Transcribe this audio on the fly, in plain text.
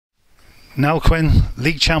Now Quinn,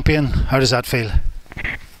 league champion, how does that feel?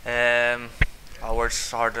 Our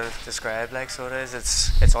words hard to describe, like, so it is.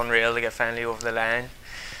 It's unreal to get finally over the line.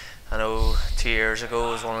 I know 2 years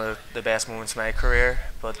ago was one of the best moments of my career,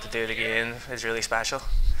 but to do it again is really special.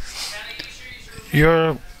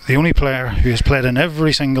 You're the only player who has played in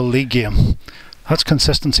every single league game. That's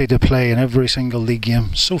consistency to play in every single league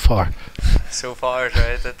game so far. So far,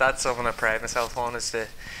 right? That's something I pride myself on, is to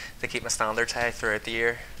keep my standards high throughout the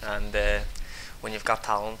year. And when you've got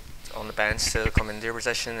talent on the bench to come into your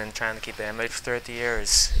position and trying to keep them out throughout the year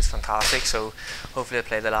is fantastic. So hopefully I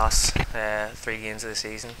play the last 3 games of the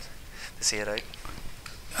season to see it out.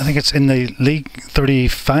 I think it's in the league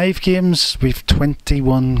 35 games, we've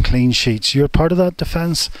 21 clean sheets. You're part of that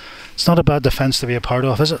defence. It's not a bad defence to be a part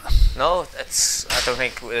of, is it? No, it's. I don't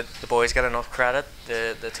think the boys get enough credit.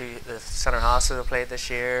 The centre halves that have played this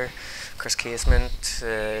year, Chris Casement,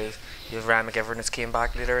 you have Ryan McGivern that's came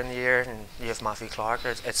back later in the year, and you have Matthew Clark.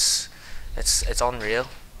 It's unreal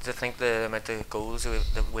to think the amount of goals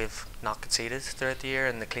that we've not conceded throughout the year,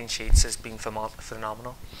 and the clean sheets has been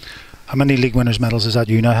phenomenal. How many league winners' medals is that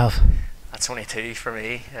you now have? That's only 2 for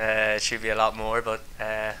me. It should be a lot more, but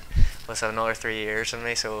we'll have another 3 years in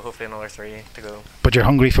me, so hopefully another 3 to go. But you're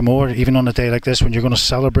hungry for more, even on a day like this when you're going to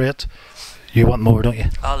celebrate. You want more, don't you?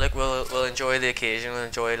 Oh, look, we'll enjoy the occasion. We'll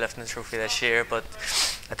enjoy lifting the trophy this year, but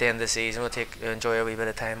at the end of the season, we'll enjoy a wee bit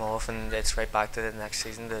of time off, and it's right back to the next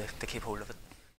season to keep hold of it.